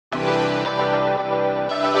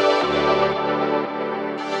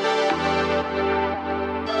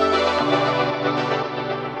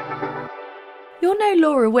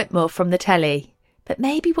Laura Whitmore from the telly, but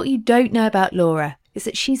maybe what you don't know about Laura is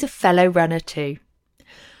that she's a fellow runner too.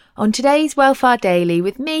 On today's Welfare Daily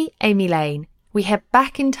with me, Amy Lane, we head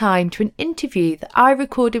back in time to an interview that I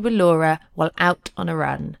recorded with Laura while out on a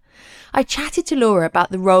run. I chatted to Laura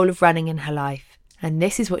about the role of running in her life, and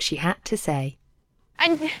this is what she had to say.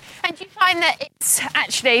 And do you find that it's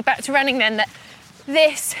actually, back to running then, that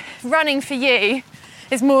this running for you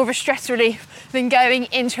is more of a stress relief than going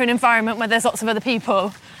into an environment where there's lots of other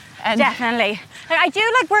people? Definitely. I do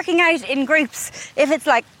like working out in groups if it's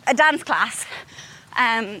like a dance class.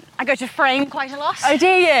 I go to Frame quite a lot. Oh, do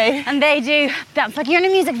you? And they do dance like you're in a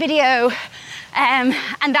music video, and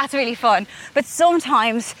that's really fun. But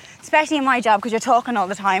sometimes, especially in my job, because you're talking all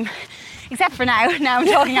the time, except for now I'm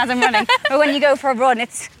talking as I'm running, but when you go for a run,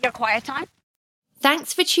 it's your quiet time.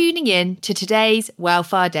 Thanks for tuning in to today's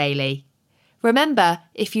Welfare Daily. Remember,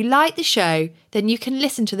 if you like the show, then you can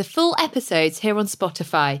listen to the full episodes here on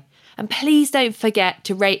Spotify. And please don't forget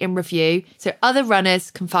to rate and review so other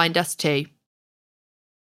runners can find us too.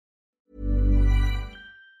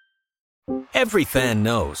 Every fan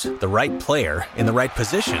knows the right player in the right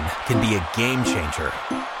position can be a game changer.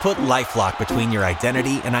 Put LifeLock between your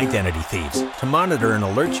identity and identity thieves to monitor and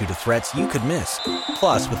alert you to threats you could miss.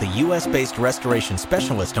 Plus, with a U.S.-based restoration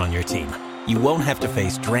specialist on your team, you won't have to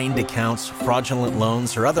face drained accounts, fraudulent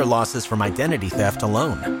loans, or other losses from identity theft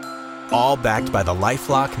alone. All backed by the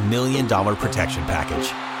LifeLock $1 Million Protection Package.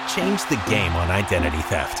 Change the game on identity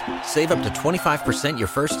theft. Save up to 25% your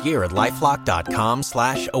first year at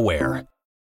LifeLock.com/aware.